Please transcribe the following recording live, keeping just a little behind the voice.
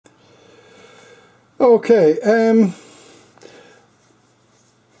Okay,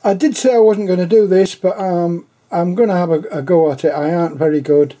 I did say I wasn't going to do this, but I'm going to have a go at it. I aren't very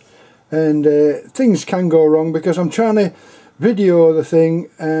good, and things can go wrong because I'm trying to video the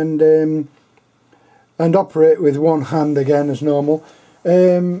thing and operate with one hand again as normal.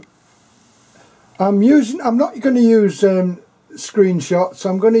 I'm not going to use screenshots.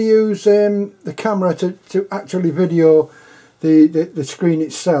 I'm going to use the camera to actually video the screen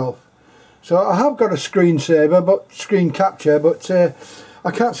itself. So I have got a screensaver, but screen capture, but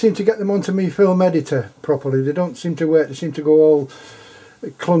I can't seem to get them onto my film editor properly. They don't seem to work. They seem to go all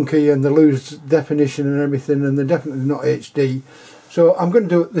clunky and they lose definition and everything, and they're definitely not HD. So I'm going to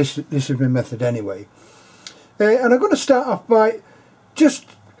do it. This is my method anyway. And I'm going to start off by just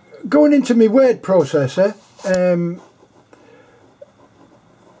going into my word processor.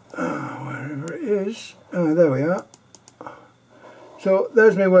 Wherever it is. There we are. So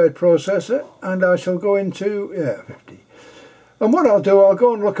there's my word processor, and I shall go into 50. And what I'll do, I'll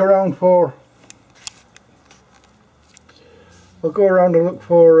go and look around for. I'll go around and look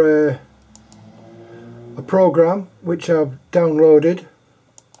for a program which I've downloaded.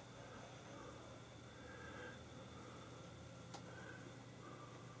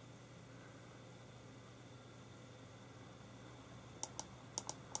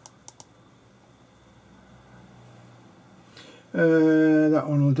 That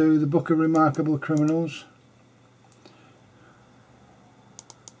one will do, the Book of Remarkable Criminals.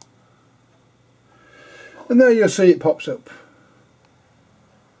 And there you'll see it pops up.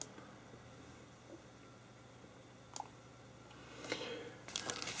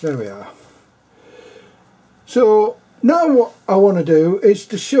 There we are. So now what I want to do is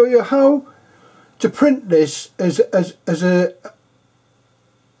to show you how to print this as a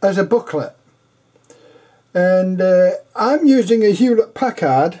booklet. And I'm using a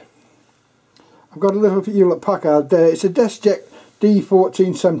Hewlett-Packard. I've got a little Hewlett-Packard there. It's a DeskJet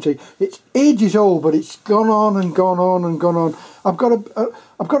D1470. It's ages old, but it's gone on and gone on and gone on. I've got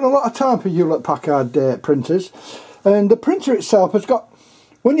a lot of time for Hewlett-Packard printers, and the printer itself has got.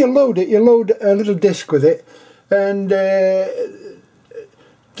 When you load it, you load a little disc with it, and they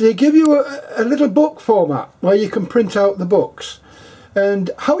give you a little book format where you can print out the books.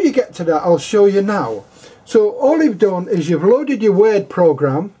 And how you get to that, I'll show you now. So all you've done is you've loaded your Word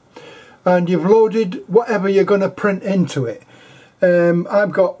program and you've loaded whatever you're going to print into it.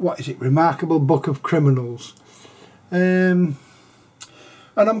 I've got, what is it, Remarkable Book of Criminals. And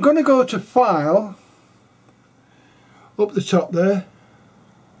I'm going to go to File, up the top there,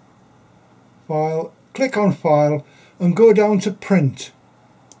 File, click on File and go down to Print,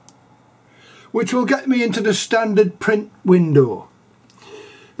 which will get me into the standard print window.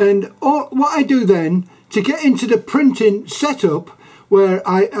 And what I do then, to get into the printing setup where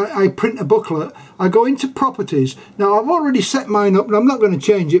I print a booklet, I go into Properties. Now I've already set mine up and I'm not going to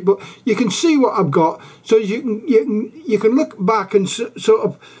change it, but you can see what I've got, so you can look back and sort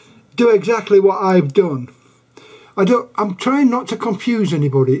of do exactly what I've done. I'm trying not to confuse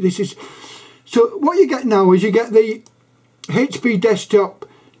anybody. So what you get now is you get the HP Desktop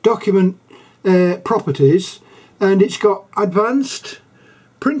document properties, and it's got Advanced,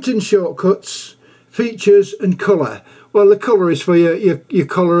 Printing Shortcuts, Features and Colour. Well, the colour is for your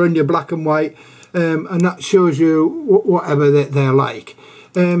colour and your black and white, and that shows you whatever they're like.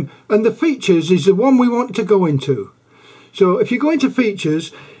 And the features is the one we want to go into. So if you go into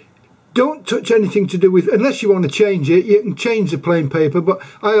features, don't touch anything to do with, unless you want to change it, you can change the plain paper, but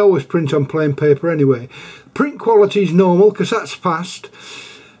I always print on plain paper anyway. Print quality is normal because that's fast.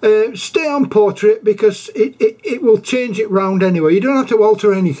 Stay on portrait because it will change it round anyway. You don't have to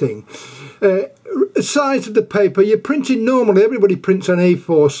alter anything. Size of the paper, you're printing normally, everybody prints on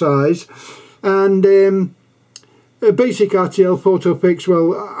A4 size, and a basic RTL PhotoPix,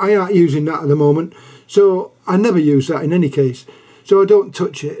 well, I aren't using that at the moment, so I never use that in any case, so I don't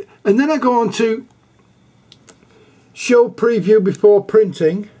touch it. And then I go on to Show Preview Before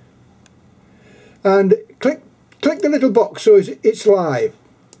Printing and click the little box so it's live,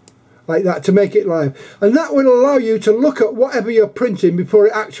 like that, to make it live, and that will allow you to look at whatever you're printing before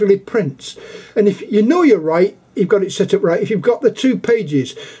it actually prints. And if you know you're right, you've got it set up right, if you've got the 2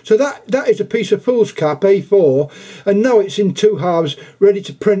 pages. So that is a piece of foolscap A4, and now it's in 2 halves ready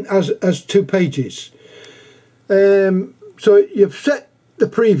to print as 2 pages. So you've set the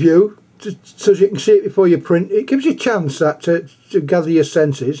preview so you can see it before you print. It gives you a chance that to gather your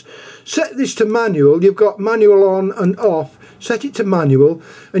senses. Set this to manual. You've got manual on and off. Set it to manual,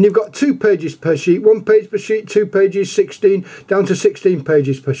 and you've got 2 pages per sheet, 1 page per sheet, 2 pages, 16, down to 16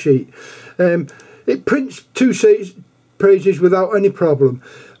 pages per sheet. It prints 2 pages without any problem.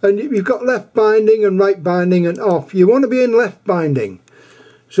 and you've got left binding and right binding and off. You want to be in left binding.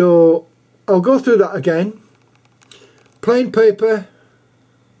 So I'll go through that again. Plain paper,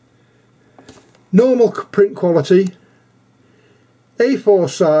 normal print quality, A4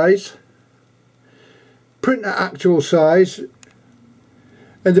 size, print at actual size,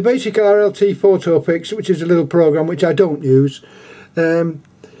 and the basic RLT PhotoPix, which is a little program which I don't use.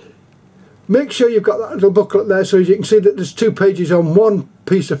 Make sure you've got that little booklet there so you can see that there's 2 pages on one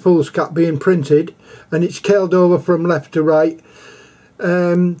piece of foolscap being printed, and it's scaled over from left to right.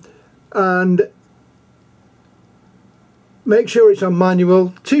 And make sure it's on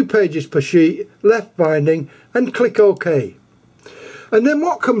manual, 2 pages per sheet, left binding, and click OK. And then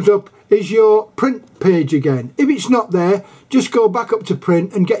what comes up is your print page again. If it's not there, just go back up to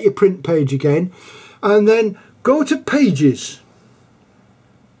print and get your print page again, and then go to pages.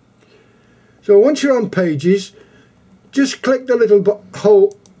 So once you're on pages, just click the little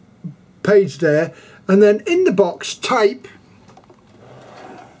whole page there, and then in the box type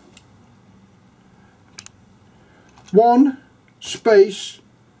 1 space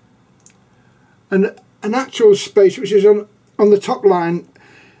and an actual space which is on the top line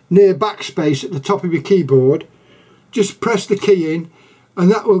near backspace at the top of your keyboard. Just press the key in and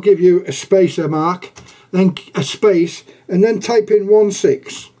that will give you a spacer mark, then a space, and then type in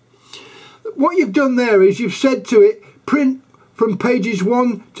 16. What you've done there is you've said to it print from pages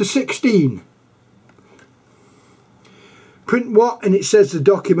 1 to 16. Print what? And it says the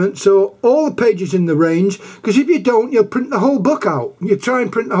document, so all the pages in the range, because if you don't, you'll print the whole book out. You try and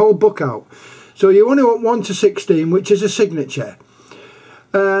print the whole book out. So you only want 1 to 16, which is a signature,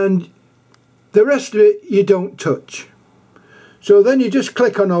 and the rest of it you don't touch. So then you just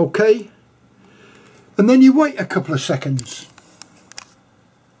click on OK, and then you wait a couple of seconds.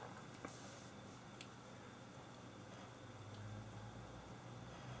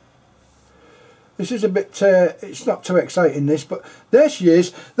 This is a bit, it's not too exciting this, but there she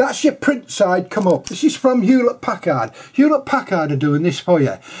is. That's your print side come up. This is from Hewlett-Packard. Hewlett-Packard are doing this for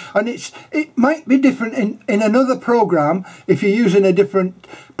you. And it might be different in another program if you're using a different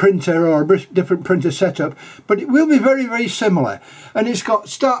printer or a different printer setup, but it will be very, very similar. And it's got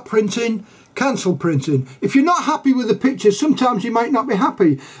start printing, cancel printing. If you're not happy with the pictures, sometimes you might not be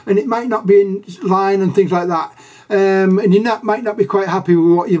happy and it might not be in line and things like that. And you might not be quite happy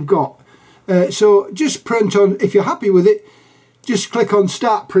with what you've got. So just print on, if you're happy with it, just click on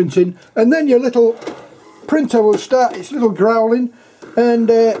start printing, and then your little printer will start its little growling,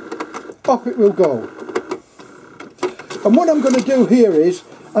 and off it will go. And what I'm going to do here is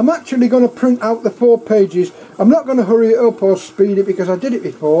I'm actually going to print out the 4 pages. I'm not going to hurry it up or speed it because I did it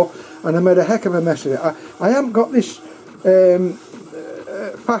before and I made a heck of a mess of it. I haven't got this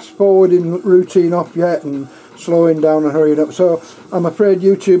fast forwarding routine off yet and slowing down and hurrying up, so I'm afraid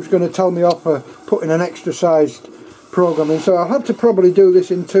YouTube's going to tell me off for putting an extra sized program in, so I'll have to probably do this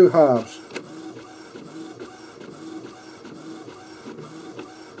in 2 halves.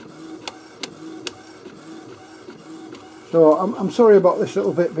 So I'm sorry about this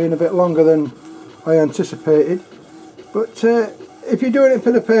little bit being a bit longer than I anticipated, but if you're doing it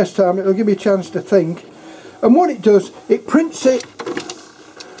for the first time, it'll give you a chance to think. And what it does, it prints it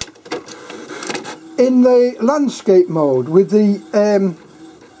in the landscape mode with the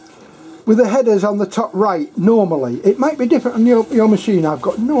headers on the top right. Normally it might be different on your machine, I've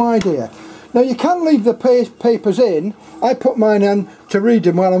got no idea. Now you can leave the papers in. I put mine in to read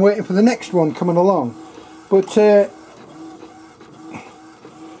them while I'm waiting for the next one coming along, but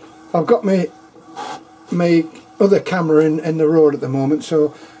I've got my other camera in the road at the moment,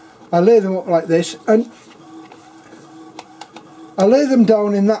 so I lay them up like this and I lay them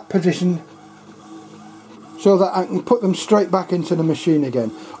down in that position so that I can put them straight back into the machine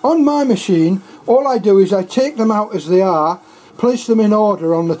again. On my machine, all I do is I take them out as they are, place them in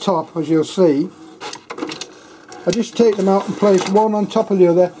order on the top, as you'll see. I just take them out and place one on top of the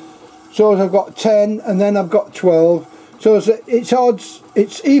other, so as I've got 10 and then I've got 12. So it's odds,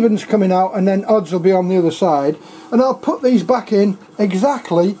 it's evens coming out and then odds will be on the other side. And I'll put these back in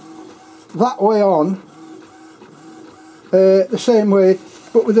exactly that way on, the same way,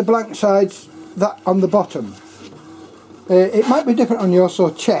 but with the blank sides that on the bottom. It might be different on yours, so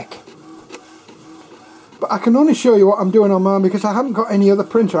check. But I can only show you what I'm doing on mine because I haven't got any other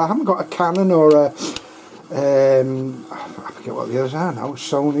printer. I haven't got a Canon or a I forget what the others are now,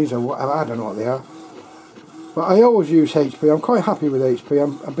 Sony's or whatever, I don't know what they are. But I always use HP. I'm quite happy with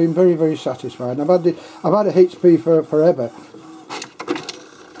HP. I've been very, very satisfied. I've had a HP for forever.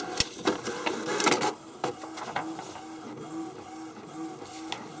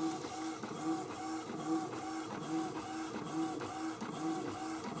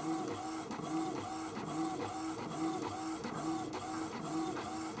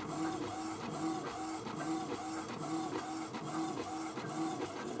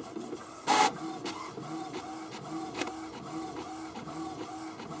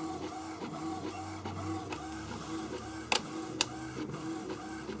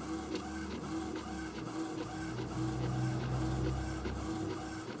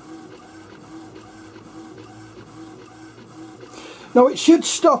 Now it should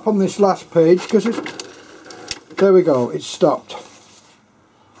stop on this last page because it's, there we go, it's stopped.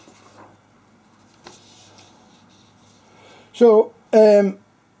 So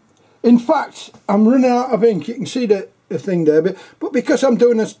in fact I'm running out of ink. You can see the thing there, but because I'm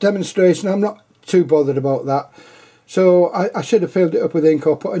doing this demonstration I'm not too bothered about that. So I should have filled it up with ink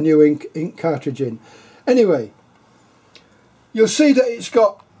or put a new ink cartridge in. Anyway, you'll see that it's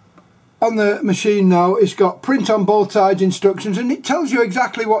got, on the machine now, it's got print on both sides instructions, and it tells you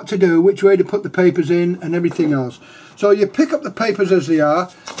exactly what to do, which way to put the papers in and everything else. So you pick up the papers as they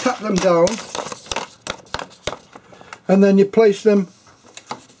are, tap them down, and then you place them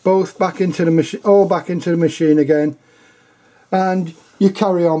both back into the machine, all back into the machine again, and you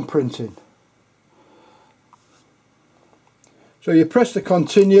carry on printing. So you press the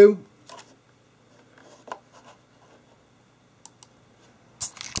continue,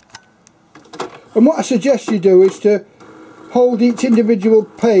 and what I suggest you do is to hold each individual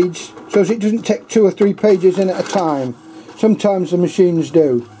page so that it doesn't take 2 or 3 pages in at a time. Sometimes the machines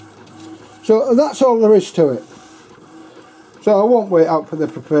do. So that's all there is to it. So I won't wait out for the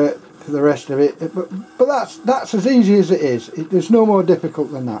rest of it, but that's as easy as it is. There's no more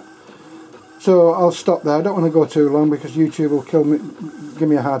difficult than that. So I'll stop there. I don't want to go too long because YouTube will kill me, give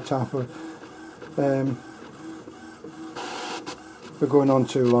me a hard time for going on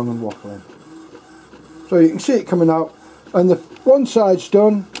too long and waffling. So you can see it coming out, and the one side's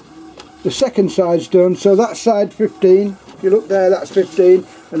done, the second side's done, so that's side 15. If you look there, that's 15,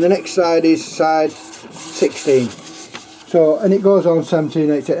 and the next side is side 16. So, and it goes on 17,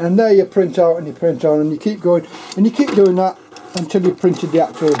 18, and there you print out and you print on, and you keep going, and you keep doing that until you've printed the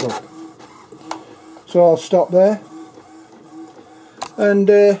actual book. So I'll stop there, and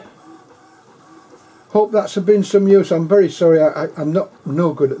hope that's been some use. I'm very sorry, I'm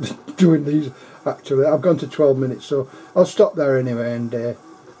no good at doing these actually. I've gone to 12 minutes, so I'll stop there anyway, and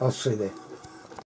I'll see you.